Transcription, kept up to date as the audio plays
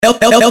É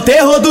o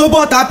terror do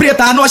bota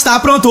preta, nós tá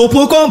pronto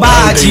pro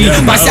combate.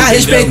 Vai se a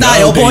respeitar,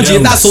 é o bonde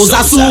da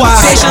Souza sua.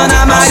 Fechando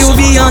a Mário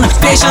Viana,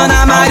 fechando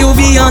a Mário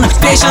Viana,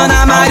 fechando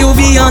a Mário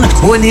Viana,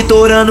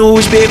 monitorando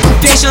os becos.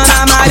 Fechando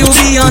a Mário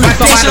Viana,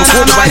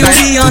 fechando a Mário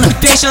Viana,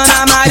 fechando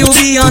a Mário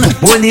Viana,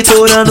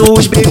 monitorando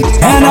os becos.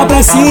 É na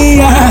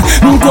pracinha,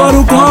 no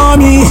couro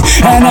come,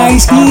 é na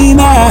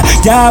esquina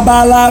que a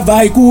bala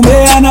vai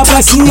comer. É na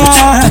pracinha,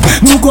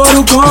 no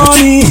couro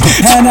come,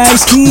 é na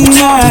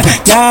esquina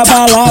que a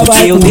bala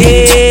vai comer. Meu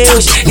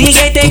Deus,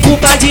 ninguém tem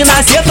culpa de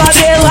nascer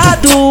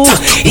favelado,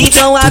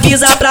 então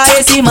avisa pra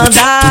esse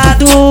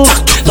mandado.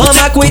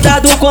 Toma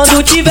cuidado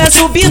quando tiver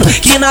subindo,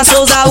 que na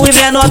Souza os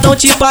menor tão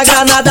tipo a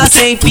granada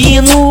sem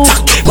pino.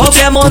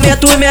 Qualquer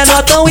momento os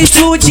menor tão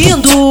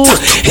explodindo,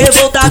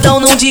 revoltadão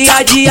num dia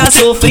a dia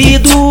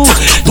sofrido.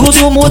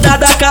 Tudo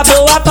mudado,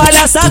 acabou a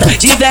palhaçada.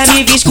 Tiver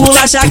me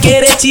esculachar,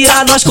 querer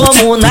tirar nós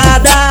como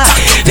nada.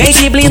 Vem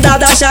de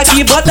blindada, achar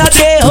que bota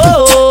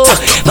terror,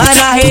 mas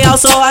na real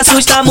só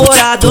assusta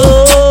morador.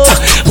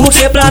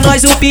 Porque pra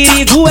nós o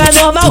perigo é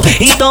normal,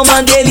 então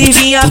manda ele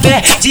vir a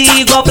pé de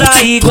igual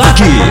pra igual.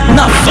 Aqui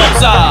na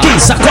Souza, quem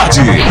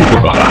sacode? E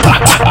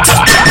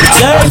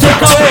aí,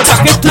 KAUê, pra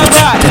quem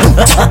trabalha?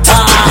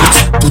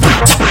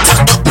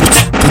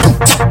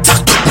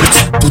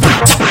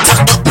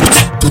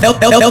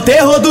 É o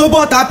terror do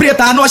bota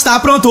preta, nós tá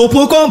pronto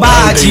pro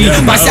combate.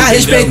 Vai se a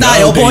respeitar,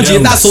 é o bonde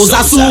da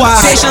Souza sua.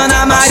 Fechando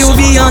a Mário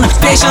Viana,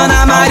 fechando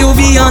a Mário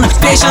Viana,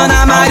 fechando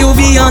a Mário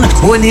Viana,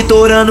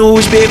 monitorando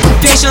os becos.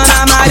 Fechando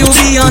a Mário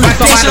Viana,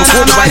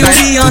 fechando a Mário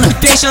Viana,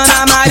 fechando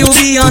a Mário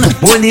Viana,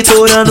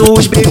 monitorando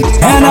os becos.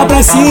 É na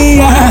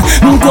pracinha,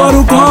 no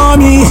couro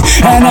come,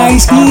 é na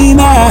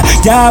esquina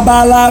que a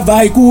bala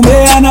vai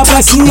comer. É na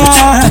pracinha,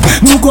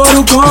 no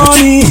couro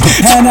come,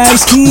 é na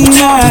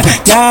esquina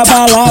que a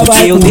bala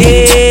vai comer. Meu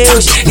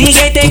Deus,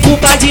 ninguém tem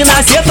culpa de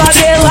nascer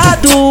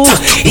favelado,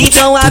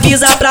 então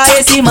avisa pra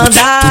esse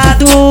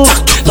mandado.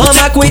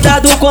 Toma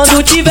cuidado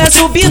quando tiver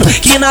subindo,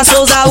 que na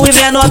Souza os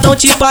menor tão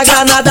tipo a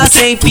granada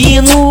sem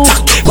pino.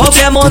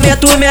 Qualquer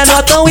momento os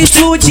menor tão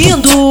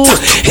explodindo,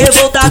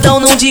 revoltadão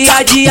num dia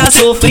a dia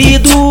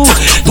sofrido.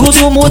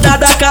 Tudo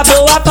mudado,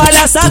 acabou a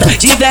palhaçada.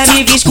 Tiver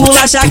me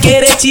esculachar,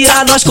 querer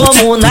tirar nós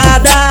como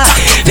nada.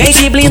 Vem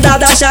de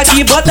blindada, achar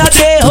que bota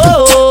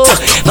terror,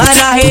 mas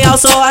na real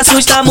só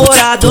assusta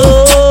morador.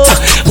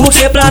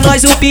 Porque pra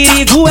nós o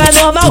perigo é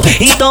normal,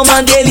 então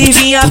manda ele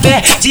vir a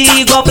pé de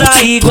igual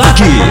pra igual.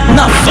 Aqui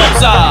na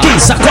Souza, quem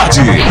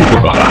sacode?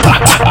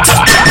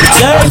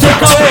 E aí,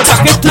 KAUê, pra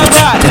quem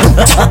trabalha?